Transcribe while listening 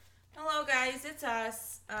guys, it's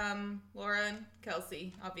us, Laura and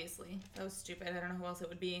Kelsey, obviously. That was stupid. I don't know who else it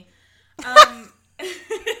would be.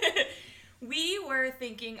 We were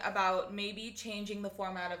thinking about maybe changing the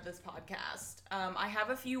format of this podcast. I have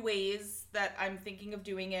a few ways that I'm thinking of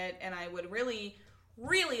doing it, and I would really,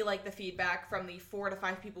 really like the feedback from the 4 to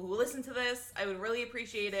 5 people who listen to this. I would really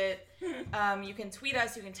appreciate it. You can tweet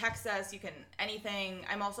us, you can text us, you can anything.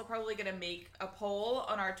 I'm also probably going to make a poll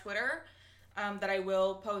on our Twitter that I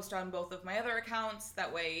will post on both of my other accounts.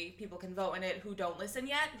 That way people can vote in it who don't listen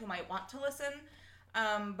yet, who might want to listen.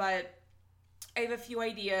 But I have a few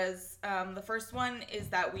ideas. The first one is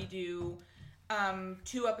that we do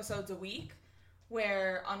 2 episodes a week,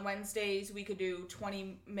 where on Wednesdays we could do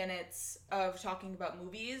 20 minutes of talking about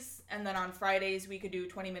movies, and then on Fridays we could do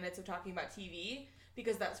 20 minutes of talking about TV,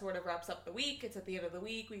 because that sort of wraps up the week. It's at the end of the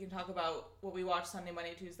week. We can talk about what we watched Sunday,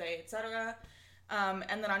 Monday, Tuesday, etc.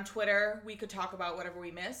 And then on Twitter, we could talk about whatever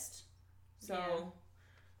we missed. So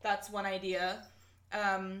that's one idea.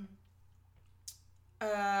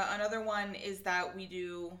 Another one is that we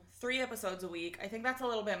do 3 episodes a week. I think that's a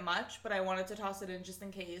little bit much, but I wanted to toss it in just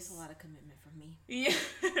in case. That's a lot of commitment from me. Yeah.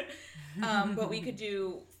 But we could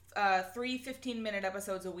do 3 15-minute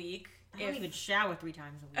episodes a week. I don't even shower 3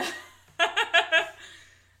 times a week.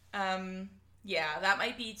 Yeah, that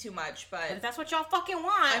might be too much, but if that's what y'all fucking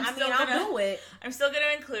want, I'll do it. I'm still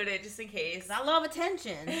gonna include it just in case. 'Cause I love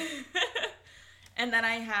attention. And then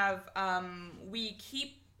I have, we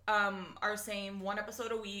keep our same 1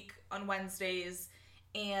 episode a week on Wednesdays,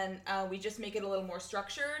 and we just make it a little more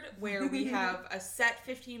structured, where we have a set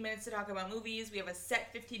 15 minutes to talk about movies, we have a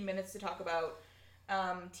set 15 minutes to talk about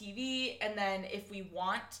TV, and then if we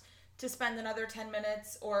want to spend another 10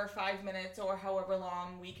 minutes or 5 minutes or however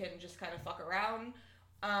long, we can just kind of fuck around.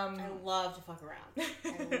 I love to fuck around.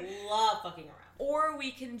 I love fucking around. Or we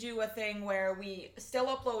can do a thing where we still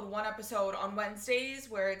upload 1 episode on Wednesdays,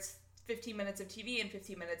 where it's 15 minutes of TV and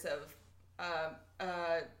 15 minutes of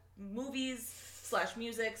movies /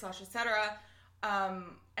 music / etc.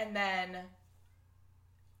 And then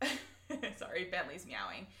sorry, Bentley's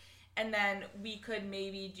meowing. And then we could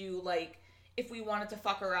maybe do, like, if we wanted to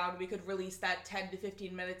fuck around, we could release that 10 to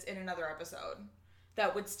 15 minutes in another episode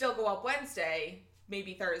that would still go up Wednesday,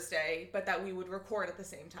 maybe Thursday, but that we would record at the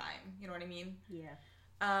same time. You know what I mean? Yeah.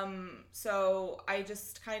 So I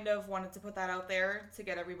just kind of wanted to put that out there to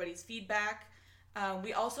get everybody's feedback.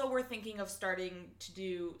 We also were thinking of starting to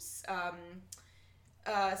do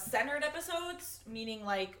centered episodes, meaning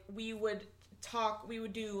like we would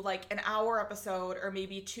do like an hour episode or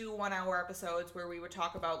maybe 2 1-hour episodes where we would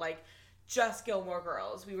talk about like just Gilmore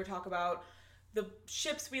Girls. We would talk about the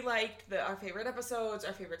ships we liked, our favorite episodes,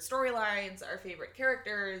 our favorite storylines, our favorite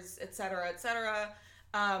characters, etc., etc.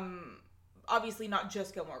 Obviously not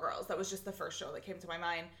just Gilmore Girls. That was just the first show that came to my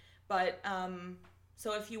mind. But,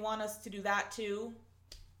 so if you want us to do that too,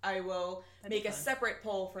 I will make a separate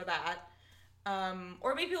poll for that.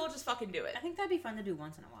 Or maybe we'll just fucking do it. I think that'd be fun to do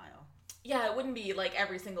once in a while. Yeah, it wouldn't be like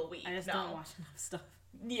every single week. I just don't watch enough stuff.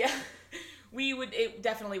 Yeah. It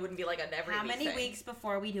definitely wouldn't be like an every week How many weeks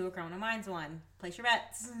before we do a Criminal Minds one? Place your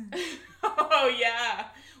bets. Oh, yeah.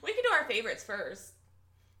 We could do our favorites first.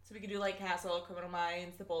 So we could do like Castle, Criminal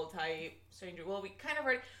Minds, The Bold Type, Stranger. Well,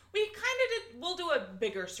 we'll do a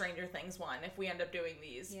bigger Stranger Things one if we end up doing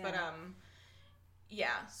these. Yeah. But,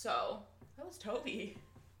 yeah, so that was Toby.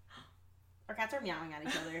 Our cats are meowing at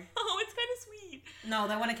each other. Oh, it's kind of sweet. No,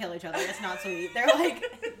 they want to kill each other. It's not sweet.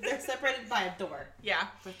 They're separated by a door. Yeah.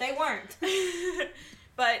 But they weren't.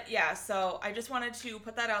 But yeah, so I just wanted to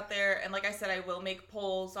put that out there. And like I said, I will make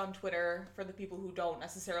polls on Twitter for the people who don't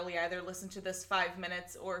necessarily either listen to this 5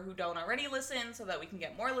 minutes or who don't already listen, so that we can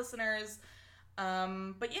get more listeners.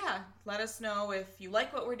 But yeah, let us know if you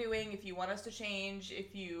like what we're doing, if you want us to change,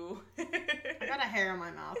 if you... I got a hair on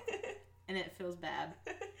my mouth and it feels bad.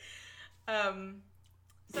 So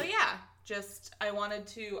yeah, I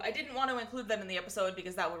didn't want to include them in the episode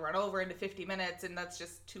because that would run over into 50 minutes and that's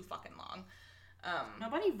just too fucking long.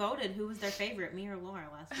 Nobody voted who was their favorite, me or Laura,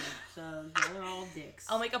 last week, so they're all dicks.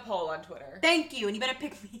 I'll make a poll on Twitter. Thank you, and you better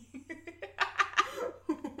pick me.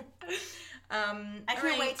 I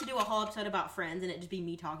can't wait to do a whole episode about Friends and it just be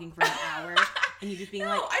me talking for an hour and you just being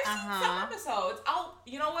like, I've seen some episodes.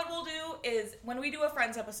 You know what we'll do is when we do a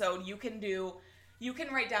Friends episode, you can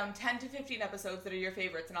write down 10 to 15 episodes that are your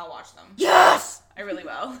favorites and I'll watch them. Yes! I really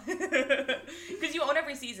will. Because you own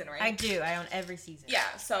every season, right? I do. I own every season.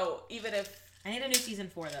 Yeah, so even if... I need a new season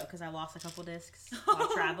 4, though, because I lost a couple discs while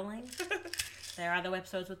traveling. There are the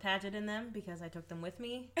episodes with Paget in them because I took them with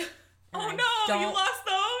me. Oh no, you lost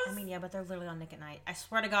those? I mean, yeah, but they're literally on Nick at Night. I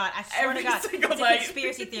swear to God. Every single it's night. a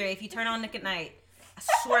conspiracy theory. If you turn on Nick at Night,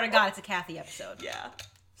 I swear to God, it's a Kathy episode. Yeah.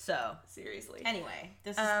 So, seriously. Anyway,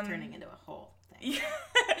 this is turning into a whole thing.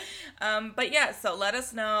 But yeah, so let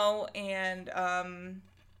us know, and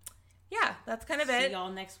yeah, that's kind of it. See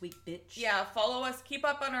y'all next week, bitch. Yeah, follow us. Keep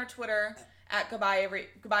up on our Twitter at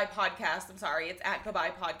Goodbye Podcast. I'm sorry, it's at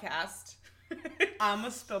Goodbye Podcast. I'm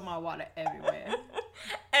gonna spill my water everywhere.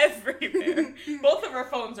 Everywhere. Both of our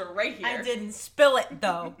phones are right here. I didn't spill it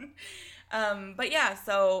though. But yeah,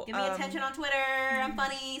 so give me attention on Twitter. I'm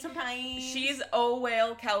funny sometimes. She's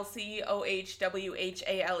Ohwhale Kelsey,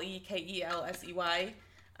 OHWHALEKELSEY.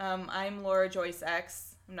 I'm Laura Joyce X.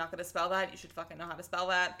 I'm not gonna spell that. You should fucking know how to spell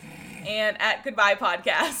that. And at Goodbye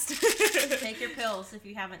Podcast. Take your pills if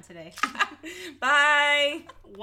you haven't today. Bye.